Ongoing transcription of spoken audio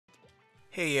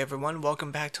Hey everyone,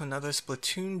 welcome back to another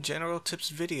Splatoon General Tips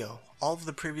video. All of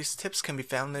the previous tips can be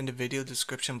found in the video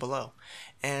description below.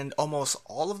 And almost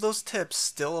all of those tips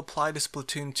still apply to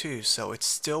Splatoon 2, so it's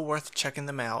still worth checking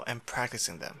them out and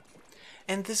practicing them.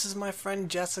 And this is my friend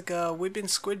Jessica. We've been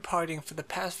squid partying for the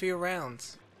past few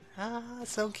rounds. Ah,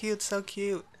 so cute, so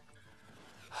cute.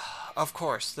 Of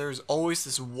course, there's always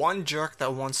this one jerk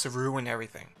that wants to ruin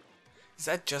everything. Is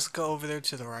that Jessica over there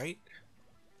to the right?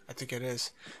 I think it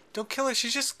is. Don't kill her,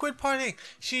 she's just squid partying.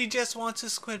 She just wants a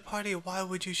squid party. Why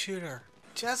would you shoot her?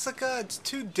 Jessica, it's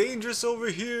too dangerous over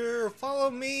here. Follow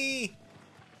me.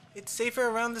 It's safer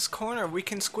around this corner. We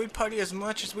can squid party as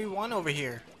much as we want over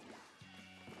here.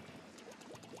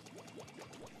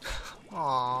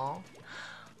 Aww.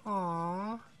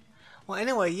 Aww. Well,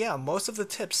 anyway, yeah, most of the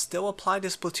tips still apply to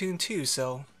Splatoon 2,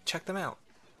 so check them out.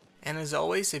 And as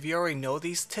always, if you already know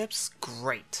these tips,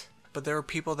 great. But there are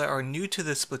people that are new to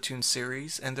the Splatoon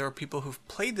series, and there are people who've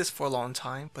played this for a long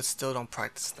time, but still don't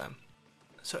practice them.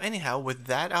 So anyhow, with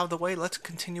that out of the way, let's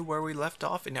continue where we left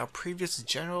off in our previous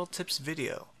general tips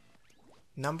video.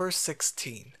 Number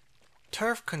 16.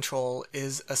 Turf control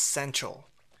is essential.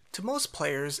 To most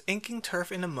players, inking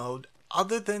turf in a mode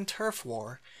other than Turf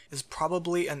War is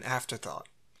probably an afterthought.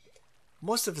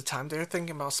 Most of the time they're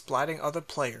thinking about splatting other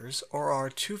players or are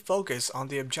too focused on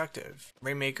the objective,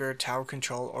 Rainmaker, Tower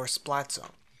Control, or Splat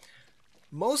Zone.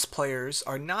 Most players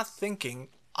are not thinking,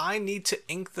 I need to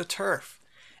ink the turf,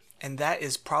 and that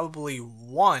is probably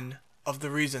one of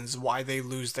the reasons why they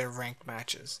lose their ranked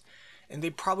matches, and they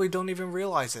probably don't even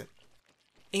realize it.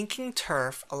 Inking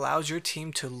turf allows your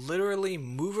team to literally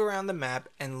move around the map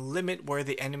and limit where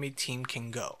the enemy team can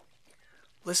go.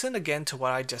 Listen again to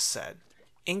what I just said.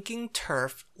 Inking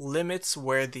turf limits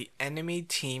where the enemy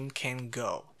team can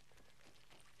go.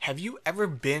 Have you ever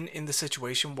been in the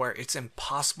situation where it's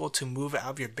impossible to move out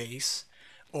of your base?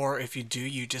 Or if you do,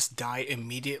 you just die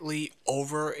immediately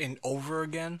over and over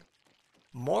again?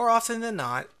 More often than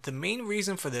not, the main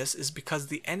reason for this is because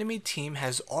the enemy team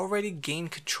has already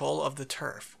gained control of the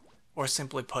turf. Or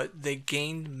simply put, they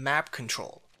gained map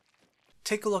control.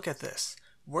 Take a look at this.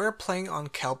 We're playing on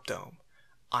Kelp Dome.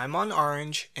 I'm on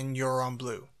orange and you're on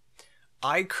blue.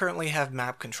 I currently have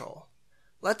map control.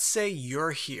 Let's say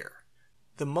you're here.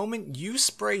 The moment you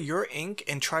spray your ink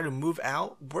and try to move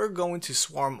out, we're going to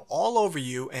swarm all over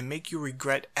you and make you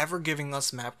regret ever giving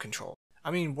us map control.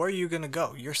 I mean, where are you gonna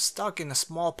go? You're stuck in a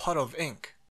small puddle of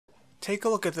ink. Take a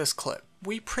look at this clip.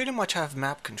 We pretty much have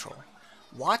map control.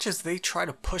 Watch as they try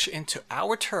to push into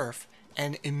our turf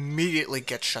and immediately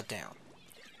get shut down.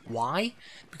 Why?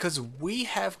 Because we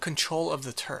have control of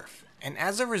the turf, and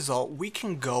as a result we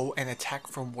can go and attack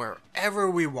from wherever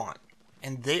we want,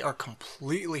 and they are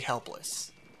completely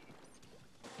helpless.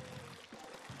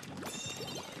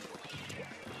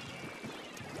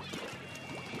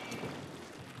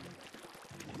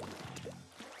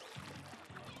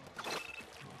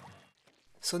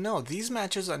 So no, these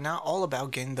matches are not all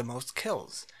about getting the most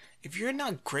kills. If you're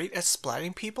not great at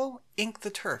splatting people, ink the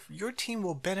turf. Your team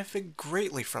will benefit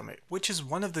greatly from it, which is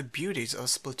one of the beauties of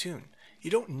Splatoon.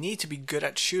 You don't need to be good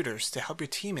at shooters to help your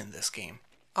team in this game.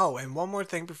 Oh, and one more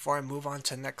thing before I move on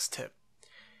to the next tip.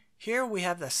 Here we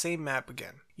have that same map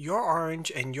again. Your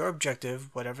orange and your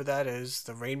objective, whatever that is,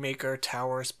 the Rainmaker,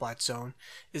 Tower, Splat Zone,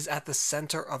 is at the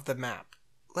center of the map.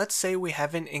 Let's say we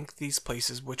haven't inked these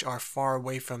places which are far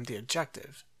away from the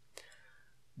objective.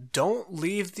 Don't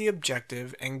leave the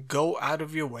objective and go out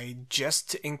of your way just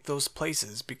to ink those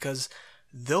places, because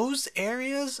those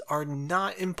areas are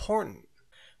not important.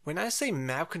 When I say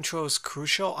map control is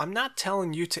crucial, I'm not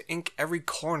telling you to ink every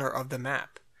corner of the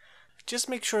map. Just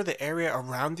make sure the area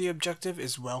around the objective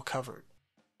is well covered.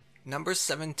 Number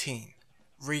 17.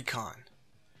 Recon.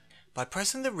 By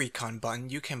pressing the Recon button,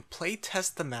 you can play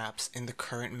test the maps in the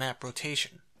current map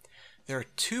rotation. There are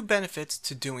two benefits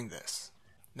to doing this.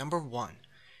 Number 1.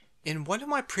 In one of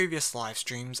my previous live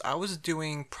streams, I was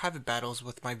doing private battles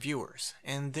with my viewers,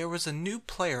 and there was a new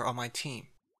player on my team.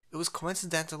 It was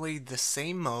coincidentally the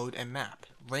same mode and map,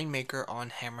 Rainmaker on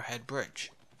Hammerhead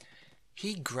Bridge.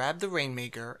 He grabbed the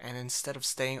Rainmaker, and instead of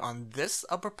staying on this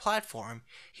upper platform,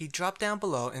 he dropped down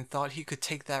below and thought he could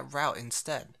take that route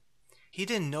instead. He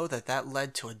didn't know that that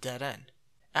led to a dead end.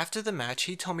 After the match,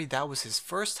 he told me that was his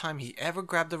first time he ever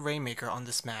grabbed the Rainmaker on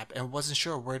this map and wasn't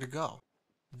sure where to go.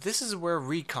 This is where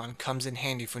Recon comes in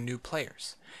handy for new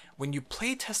players. When you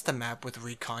play test the map with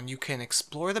Recon, you can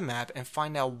explore the map and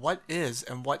find out what is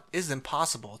and what isn't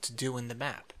possible to do in the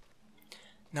map.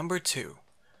 Number 2.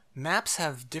 Maps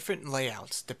have different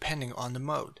layouts depending on the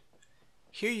mode.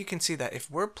 Here you can see that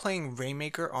if we're playing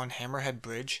Rainmaker on Hammerhead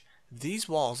Bridge, these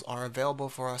walls are available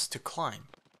for us to climb.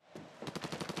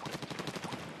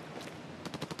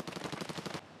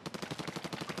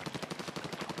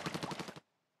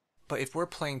 But if we're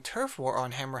playing Turf War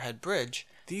on Hammerhead Bridge,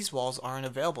 these walls aren't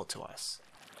available to us.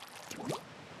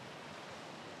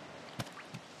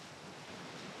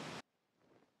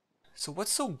 So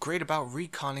what's so great about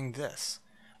reconning this?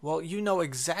 Well, you know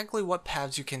exactly what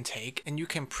paths you can take, and you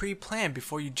can pre-plan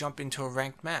before you jump into a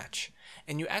ranked match.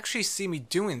 And you actually see me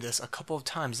doing this a couple of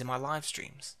times in my live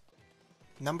streams.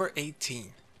 Number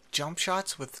 18. Jump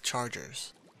shots with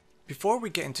chargers. Before we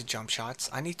get into jump shots,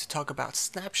 I need to talk about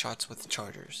snapshots with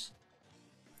chargers.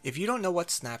 If you don't know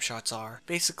what snapshots are,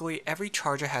 basically every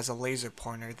charger has a laser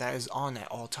pointer that is on at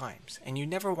all times, and you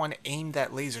never want to aim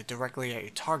that laser directly at your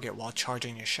target while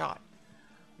charging your shot.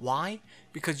 Why?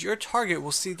 Because your target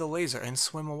will see the laser and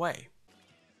swim away.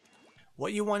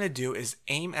 What you want to do is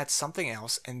aim at something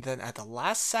else and then at the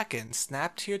last second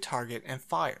snap to your target and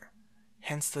fire,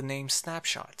 hence the name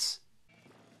snapshots.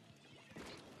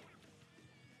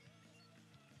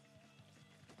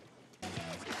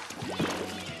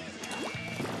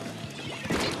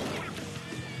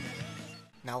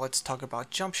 Now let's talk about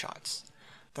jump shots.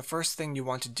 The first thing you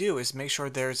want to do is make sure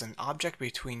there is an object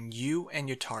between you and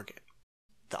your target.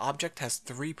 The object has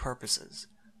 3 purposes.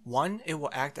 1, it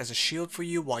will act as a shield for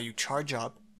you while you charge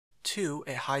up. 2,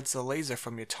 it hides the laser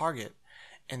from your target.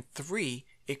 And 3,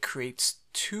 it creates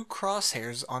 2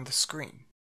 crosshairs on the screen.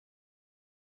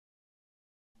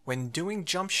 When doing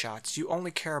jump shots, you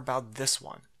only care about this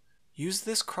one. Use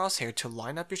this crosshair to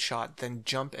line up your shot, then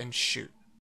jump and shoot.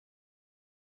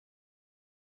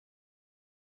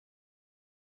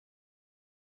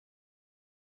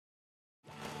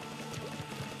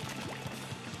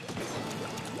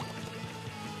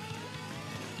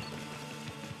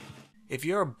 If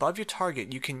you're above your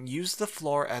target, you can use the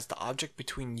floor as the object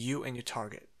between you and your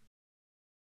target.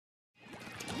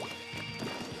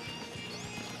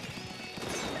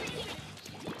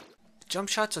 Jump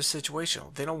shots are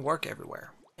situational, they don't work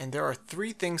everywhere. And there are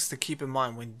 3 things to keep in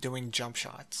mind when doing jump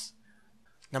shots.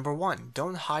 Number 1,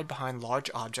 don't hide behind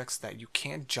large objects that you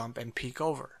can't jump and peek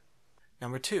over.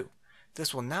 Number 2,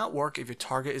 this will not work if your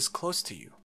target is close to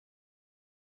you.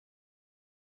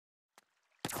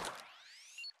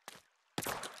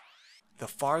 The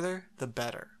farther, the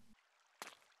better.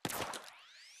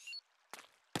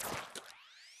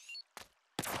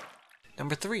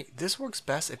 Number 3, this works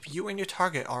best if you and your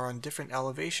target are on different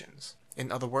elevations.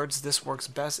 In other words, this works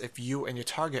best if you and your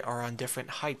target are on different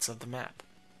heights of the map.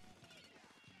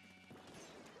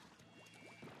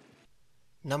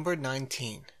 Number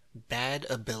 19, bad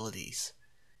abilities.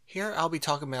 Here I'll be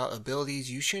talking about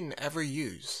abilities you shouldn't ever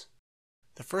use.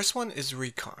 The first one is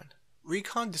Recon.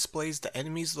 Recon displays the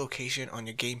enemy's location on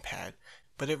your gamepad,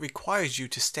 but it requires you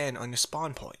to stand on your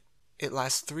spawn point. It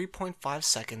lasts 3.5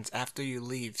 seconds after you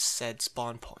leave said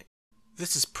spawn point.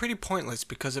 This is pretty pointless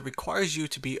because it requires you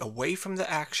to be away from the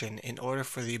action in order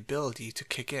for the ability to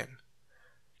kick in.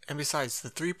 And besides, the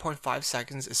 3.5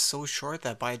 seconds is so short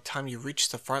that by the time you reach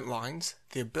the front lines,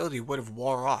 the ability would have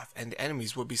wore off and the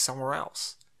enemies would be somewhere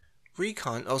else.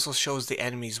 Recon also shows the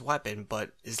enemy's weapon,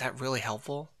 but is that really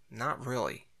helpful? Not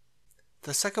really.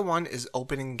 The second one is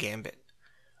Opening Gambit.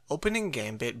 Opening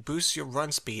Gambit boosts your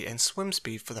run speed and swim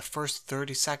speed for the first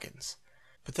 30 seconds.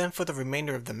 But then for the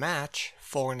remainder of the match,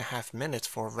 4.5 minutes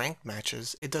for ranked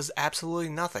matches, it does absolutely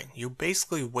nothing. You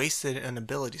basically wasted an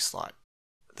ability slot.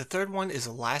 The third one is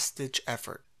Last Ditch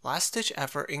Effort. Last Ditch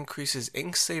Effort increases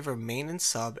Ink Saver main and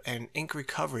sub and Ink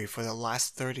Recovery for the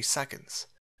last 30 seconds.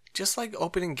 Just like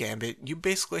Opening Gambit, you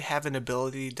basically have an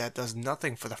ability that does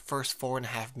nothing for the first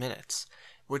 4.5 minutes.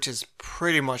 Which is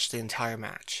pretty much the entire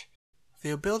match. The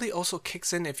ability also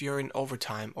kicks in if you're in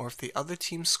overtime or if the other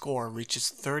team's score reaches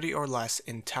 30 or less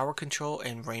in Tower Control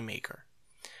and Rainmaker.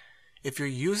 If you're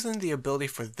using the ability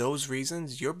for those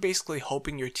reasons, you're basically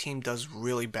hoping your team does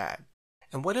really bad.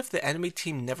 And what if the enemy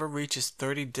team never reaches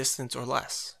 30 distance or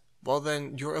less? Well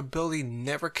then, your ability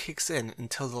never kicks in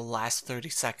until the last 30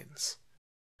 seconds.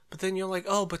 But then you're like,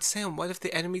 oh, but Sam, what if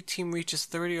the enemy team reaches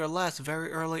 30 or less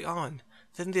very early on?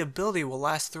 Then the ability will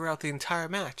last throughout the entire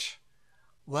match.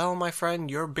 Well, my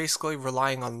friend, you're basically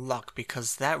relying on luck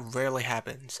because that rarely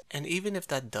happens. And even if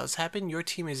that does happen, your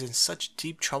team is in such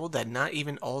deep trouble that not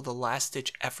even all the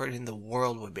last-ditch effort in the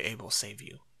world would be able to save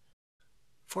you.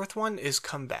 Fourth one is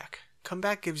Comeback.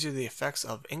 Comeback gives you the effects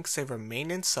of Ink Saver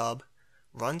main and sub,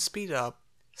 run speed up,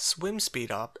 swim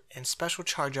speed up, and special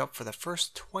charge up for the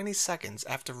first 20 seconds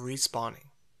after respawning.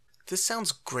 This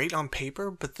sounds great on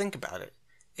paper, but think about it.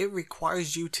 It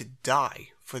requires you to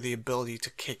die for the ability to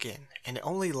kick in, and it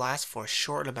only lasts for a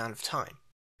short amount of time.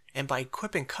 And by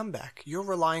equipping Comeback, you're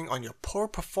relying on your poor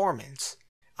performance,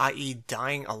 i.e.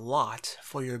 dying a lot,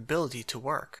 for your ability to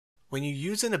work. When you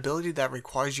use an ability that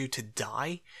requires you to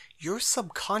die, you're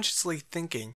subconsciously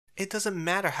thinking, It doesn't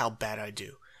matter how bad I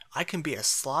do. I can be as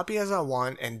sloppy as I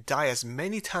want and die as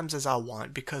many times as I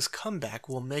want because comeback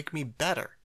will make me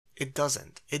better. It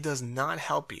doesn't. It does not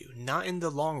help you, not in the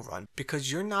long run,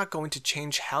 because you're not going to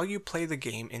change how you play the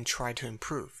game and try to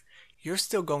improve. You're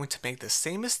still going to make the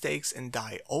same mistakes and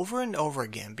die over and over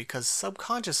again because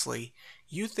subconsciously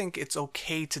you think it's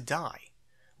okay to die.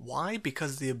 Why?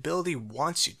 Because the ability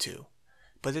wants you to.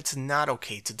 But it's not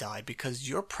okay to die because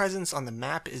your presence on the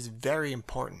map is very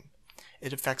important.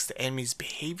 It affects the enemy's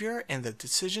behavior and the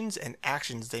decisions and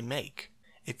actions they make.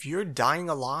 If you're dying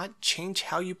a lot, change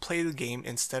how you play the game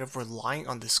instead of relying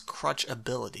on this crutch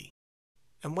ability.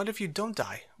 And what if you don't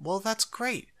die? Well, that's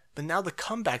great, but now the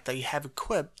comeback that you have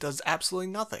equipped does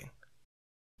absolutely nothing.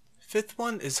 Fifth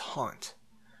one is Haunt.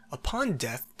 Upon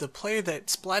death, the player that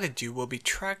splatted you will be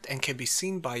tracked and can be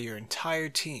seen by your entire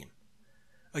team.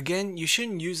 Again, you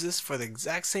shouldn't use this for the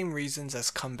exact same reasons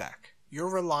as comeback. You're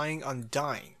relying on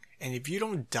dying, and if you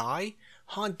don't die,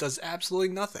 Haunt does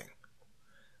absolutely nothing.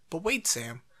 But wait,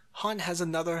 Sam, Haunt has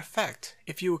another effect.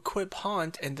 If you equip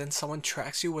Haunt and then someone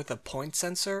tracks you with a point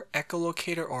sensor,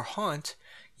 echolocator, or Haunt,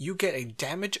 you get a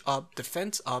damage up,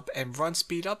 defense up, and run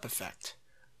speed up effect.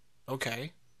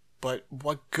 Okay, but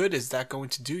what good is that going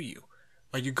to do you?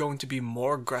 Are you going to be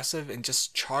more aggressive and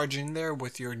just charge in there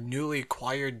with your newly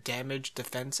acquired damage,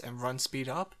 defense, and run speed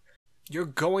up? You're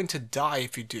going to die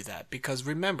if you do that, because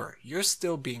remember, you're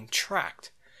still being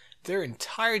tracked. Their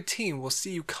entire team will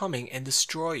see you coming and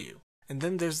destroy you. And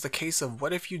then there's the case of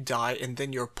what if you die and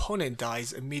then your opponent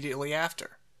dies immediately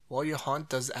after? Well, your Haunt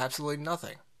does absolutely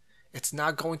nothing. It's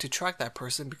not going to track that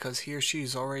person because he or she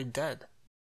is already dead.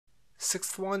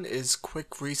 Sixth one is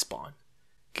Quick Respawn.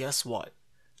 Guess what?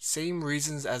 Same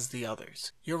reasons as the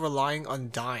others. You're relying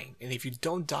on dying, and if you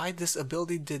don't die, this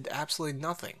ability did absolutely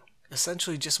nothing.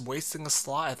 Essentially just wasting a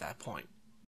slot at that point.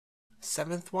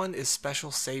 Seventh one is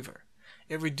Special Saver.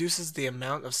 It reduces the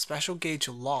amount of special gauge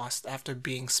lost after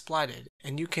being splatted,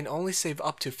 and you can only save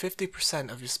up to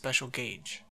 50% of your special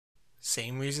gauge.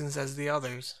 Same reasons as the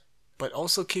others, but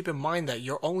also keep in mind that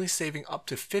you're only saving up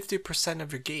to 50%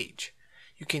 of your gauge.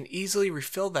 You can easily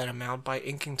refill that amount by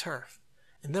inking turf.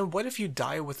 And then what if you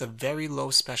die with a very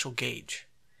low special gauge?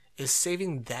 Is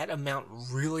saving that amount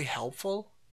really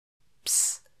helpful?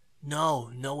 Psst,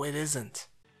 no it isn't.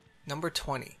 Number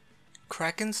 20.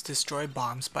 Krakens destroy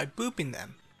bombs by booping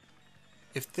them.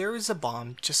 If there is a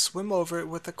bomb, just swim over it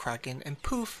with a Kraken and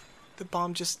poof, the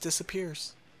bomb just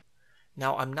disappears.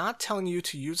 Now I'm not telling you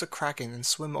to use a Kraken and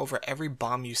swim over every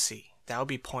bomb you see. That would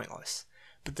be pointless.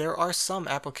 But there are some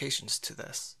applications to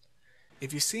this.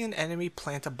 If you see an enemy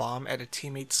plant a bomb at a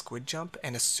teammate's squid jump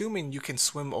and assuming you can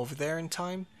swim over there in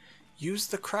time, use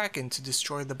the Kraken to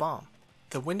destroy the bomb.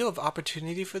 The window of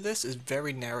opportunity for this is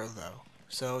very narrow though,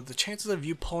 so the chances of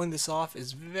you pulling this off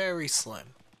is very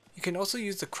slim. You can also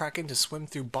use the Kraken to swim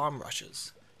through bomb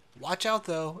rushes. Watch out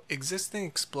though, existing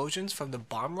explosions from the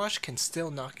bomb rush can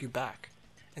still knock you back.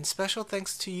 And special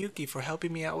thanks to Yuki for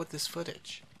helping me out with this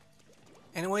footage.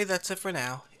 Anyway, that's it for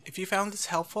now. If you found this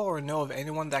helpful or know of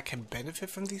anyone that can benefit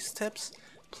from these tips,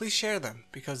 please share them,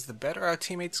 because the better our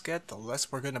teammates get, the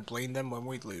less we're gonna blame them when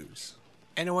we lose.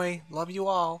 Anyway, love you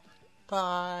all.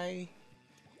 Bye.